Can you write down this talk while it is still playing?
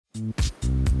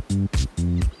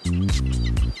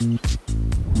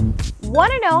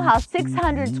Want to know how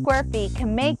 600 square feet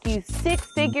can make you six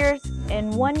figures in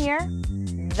 1 year?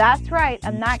 That's right,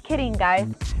 I'm not kidding,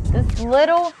 guys. This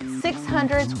little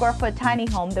 600 square foot tiny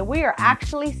home that we are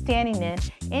actually standing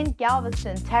in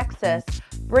Galveston, Texas,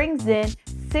 brings in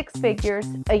six figures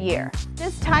a year.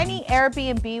 This tiny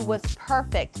Airbnb was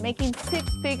perfect, making six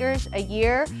figures a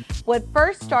year. What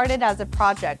first started as a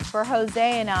project for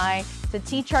Jose and I to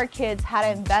teach our kids how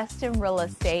to invest in real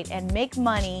estate and make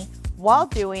money while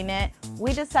doing it,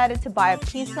 we decided to buy a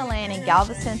piece of land in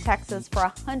Galveston, Texas for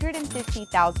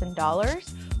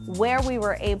 $150,000, where we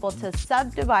were able to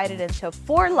subdivide it into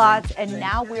 4 lots, and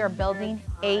now we are building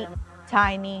 8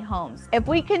 tiny homes. If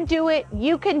we can do it,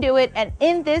 you can do it, and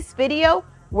in this video,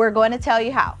 we're going to tell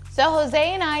you how. So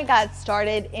Jose and I got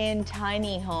started in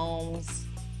tiny homes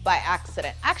by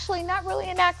accident. Actually, not really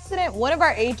an accident. One of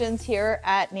our agents here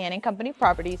at Nan & Company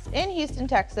Properties in Houston,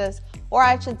 Texas, or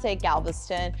I should say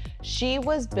Galveston, she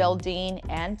was building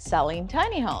and selling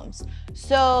tiny homes.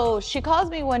 So she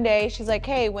calls me one day, she's like,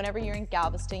 hey, whenever you're in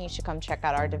Galveston, you should come check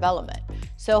out our development.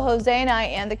 So Jose and I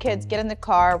and the kids get in the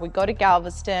car, we go to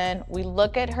Galveston, we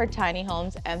look at her tiny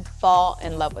homes and fall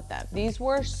in love with them. These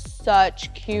were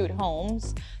such cute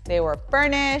homes. They were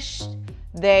furnished,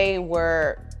 they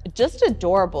were just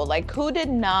adorable. Like, who did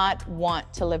not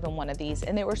want to live in one of these?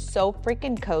 And they were so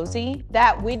freaking cozy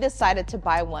that we decided to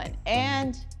buy one,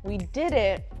 and we did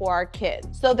it for our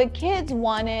kids. So the kids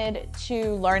wanted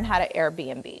to learn how to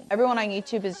Airbnb. Everyone on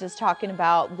YouTube is just talking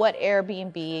about what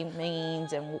Airbnb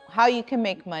means and how you can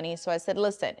make money. So I said,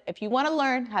 listen, if you want to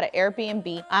learn how to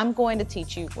Airbnb, I'm going to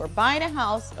teach you. We're buying a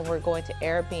house and we're going to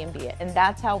Airbnb it. And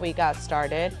that's how we got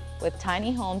started with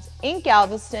tiny homes in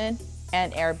Galveston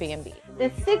and Airbnb.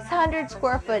 This 600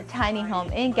 square foot tiny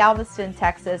home in Galveston,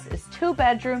 Texas is 2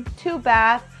 bedroom, 2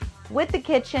 bath with the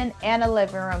kitchen and a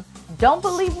living room. Don't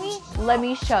believe me? Let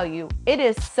me show you. It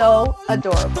is so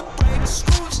adorable.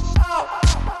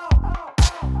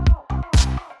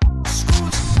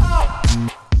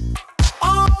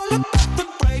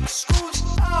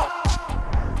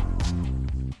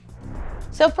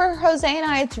 So for Jose and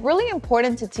I, it's really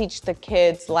important to teach the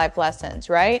kids life lessons,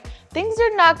 right? Things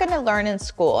they're not gonna learn in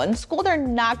school. In school, they're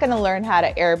not gonna learn how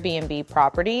to Airbnb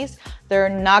properties. They're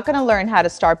not gonna learn how to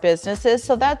start businesses.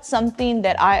 So that's something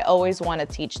that I always wanna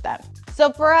teach them.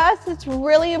 So for us, it's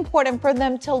really important for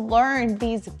them to learn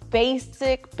these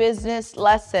basic business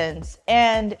lessons.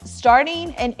 And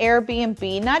starting an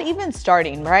Airbnb, not even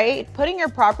starting, right? Putting your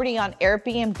property on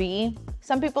Airbnb,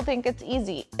 some people think it's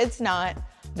easy. It's not.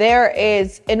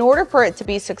 In order for it to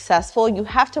be successful, you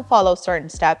have to follow certain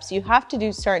steps. You have to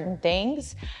do certain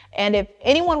things. And if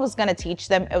anyone was going to teach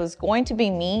them, it was going to be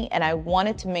me. And I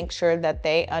wanted to make sure that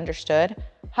they understood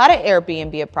how to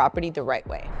Airbnb a property the right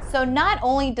way. So not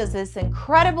only does this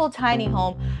incredible tiny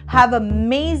home have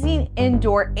amazing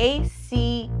indoor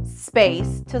AC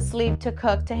space to sleep, to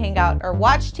cook, to hang out, or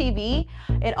watch TV,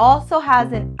 it also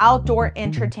has an outdoor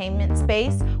entertainment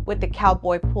space with the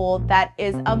cowboy pool that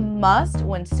is a must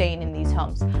when staying in these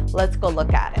homes. Let's go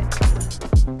look at it.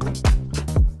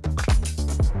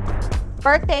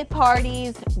 Birthday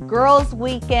parties, girls'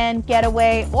 weekend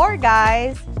getaway, or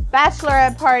guys,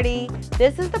 bachelorette party.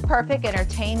 This is the perfect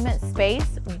entertainment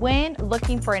space when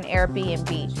looking for an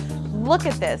Airbnb. Look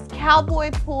at this, cowboy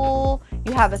pool,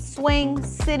 you have a swing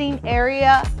sitting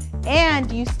area,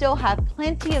 and you still have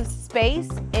plenty of space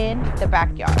in the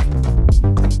backyard.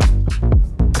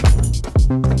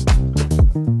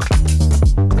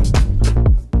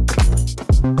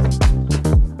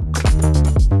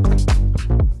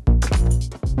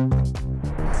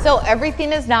 So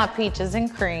everything is not peaches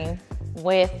and cream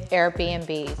with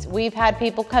Airbnbs. We've had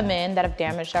people come in that have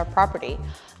damaged our property.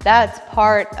 That's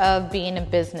part of being a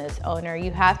business owner.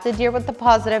 You have to deal with the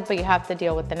positive, but you have to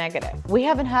deal with the negative. We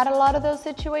haven't had a lot of those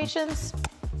situations,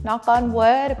 knock on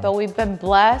wood, but we've been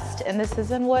blessed, and this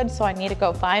isn't wood, so I need to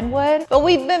go find wood. But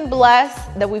we've been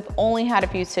blessed that we've only had a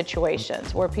few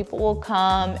situations where people will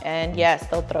come and yes,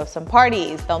 they'll throw some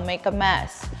parties, they'll make a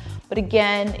mess. But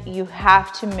again, you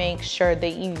have to make sure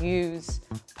that you use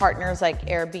partners like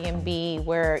Airbnb,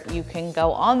 where you can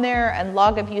go on there and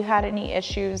log if you had any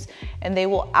issues, and they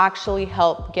will actually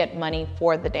help get money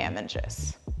for the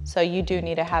damages. So you do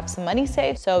need to have some money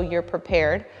saved so you're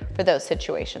prepared for those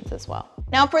situations as well.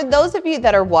 Now, for those of you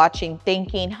that are watching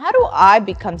thinking, how do I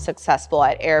become successful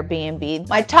at Airbnb?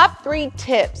 My top 3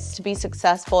 tips to be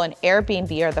successful in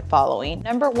Airbnb are the following.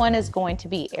 Number 1 is going to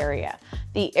be area.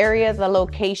 the area, the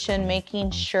location,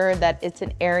 making sure that it's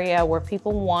an area where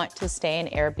people want to stay in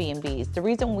Airbnbs. The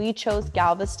reason we chose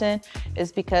Galveston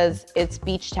is because it's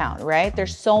beach town, right?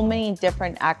 There's so many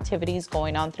different activities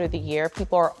going on through the year.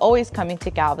 People are always coming to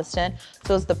Galveston,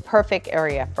 so it's the perfect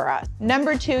area for us.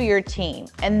 Number two, your team,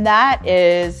 and that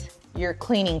is your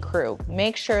cleaning crew.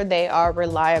 Make sure they are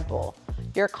reliable.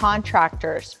 Your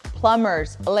contractors,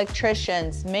 plumbers,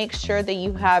 electricians, make sure that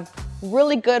you have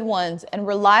really good ones and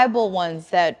reliable ones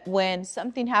that when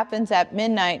something happens at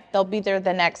midnight, they'll be there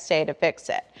the next day to fix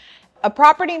it. A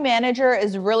property manager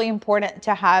is really important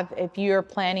to have if you're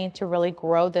planning to really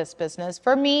grow this business.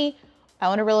 For me, I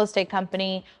own a real estate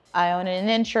company, I own an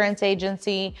insurance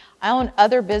agency, I own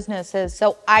other businesses,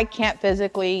 so I can't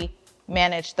physically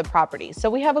manage the property. So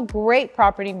we have a great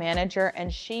property manager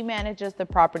and she manages the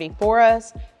property for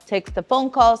us, takes the phone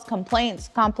calls, complaints,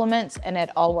 compliments, and it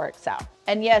all works out.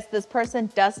 And yes, this person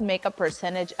does make a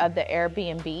percentage of the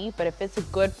Airbnb, but if it's a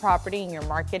good property and you're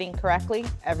marketing correctly,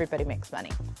 everybody makes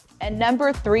money. And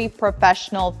number three,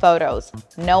 professional photos,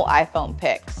 no iPhone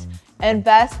pics.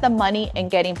 Invest the money in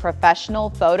getting professional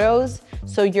photos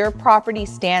so your property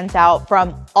stands out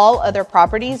from all other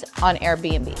properties on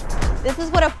Airbnb. This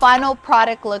is what a final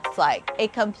product looks like, a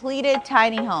completed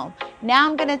tiny home. Now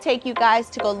I'm gonna take you guys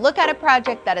to go look at a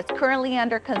project that is currently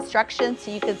under construction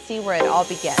so you can see where it all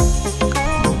begins.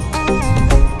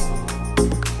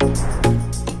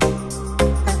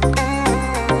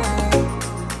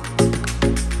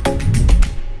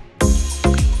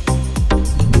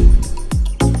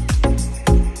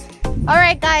 All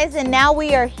right guys, and now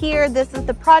we are here. This is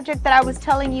the project that I was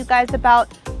telling you guys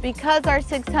about. Because our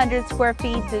 600 square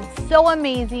feet is so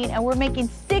amazing and we're making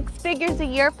 6 figures a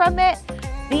year from it,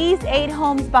 these 8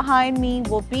 homes behind me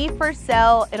will be for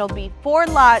sale. It'll be 4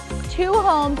 lots, 2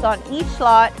 homes on each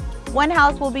lot. One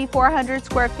house will be 400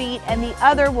 square feet and the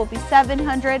other will be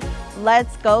 700.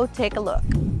 Let's go take a look.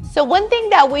 So one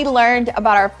thing that we learned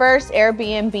about our first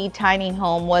Airbnb tiny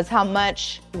home was how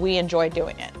much we enjoy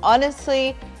doing it.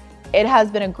 Honestly, it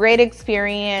has been a great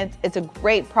experience. It's a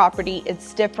great property.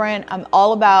 It's different. I'm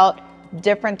all about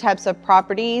different types of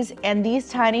properties, and these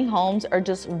tiny homes are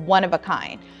just one of a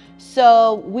kind.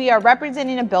 So we are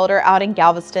representing a builder out in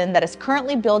Galveston that is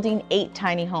currently building 8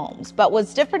 tiny homes. But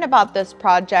what's different about this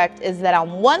project is that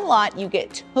on one lot, you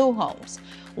get 2 homes.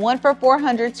 One for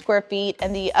 400 square feet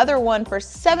and the other one for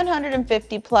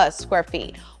 750 plus square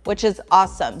feet, which is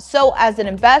awesome. So as an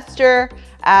investor,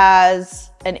 as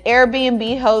an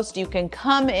Airbnb host, you can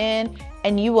come in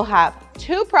and you will have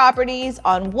 2 properties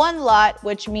on one lot,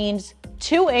 which means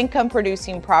 2 income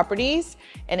producing properties,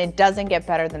 and it doesn't get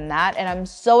better than that. And I'm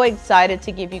so excited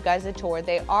to give you guys a tour.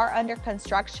 They are under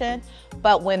construction,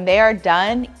 but when they are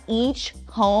done, each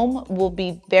home will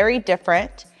be very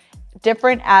different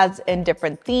as in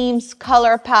different themes,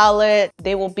 color palette.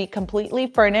 They will be completely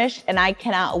furnished, and I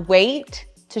cannot wait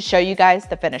to show you guys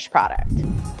the finished product.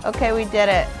 Okay, we did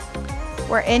it.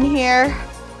 We're in here.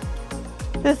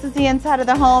 This is the inside of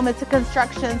the home. It's a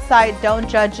construction site, don't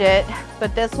judge it.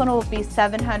 But this one will be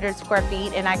 700 square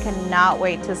feet and I cannot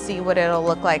wait to see what it'll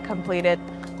look like completed.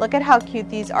 Look at how cute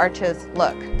these arches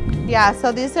look. Yeah,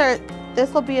 so this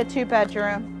will be a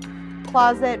 2-bedroom,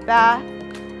 closet, bath,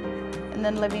 and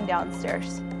then living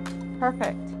downstairs.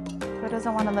 Perfect. Who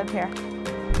doesn't want to live here?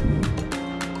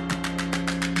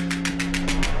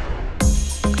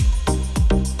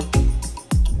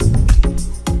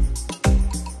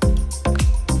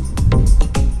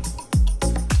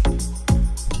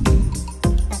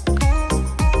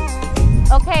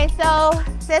 Okay, so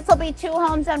this will be 2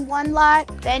 homes on one lot.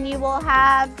 Then you will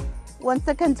have, once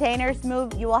the containers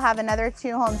move, you will have another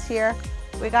 2 homes here.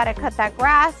 We gotta cut that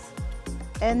grass,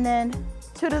 and then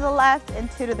 2 to the left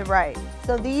and 2 to the right.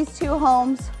 So these 2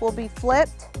 homes will be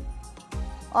flipped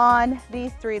on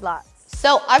these 3 lots.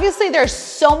 So obviously there's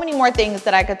so many more things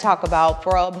that I could talk about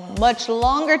for a much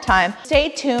longer time. Stay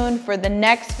tuned for the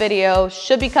next video,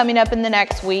 should be coming up in the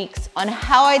next weeks, on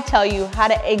how I tell you how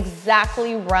to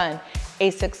exactly run a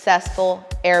successful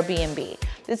Airbnb.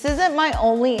 This isn't my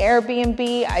only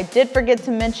Airbnb. I did forget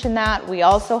to mention that. We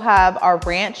also have our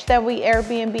ranch that we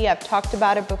Airbnb. I've talked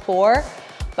about it before,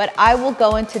 but I will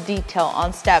go into detail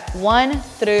on step 1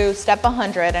 through step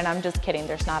 100, and I'm just kidding,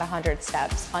 there's not 100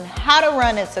 steps, on how to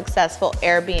run a successful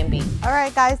Airbnb. All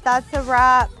right guys, that's a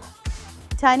wrap.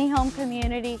 Tiny home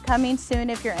community coming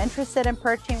soon. If you're interested in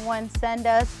purchasing one, send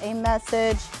us a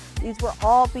message. These will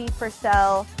all be for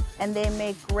sale, and they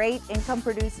make great income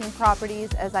producing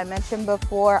properties. As I mentioned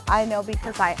before, I know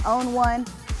because I own one.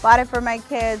 Bought it for my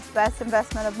kids, best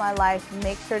investment of my life.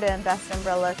 Make sure to invest in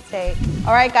real estate.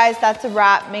 All right, guys, that's a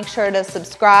wrap. Make sure to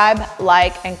subscribe,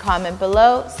 like, and comment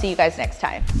below. See you guys next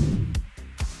time.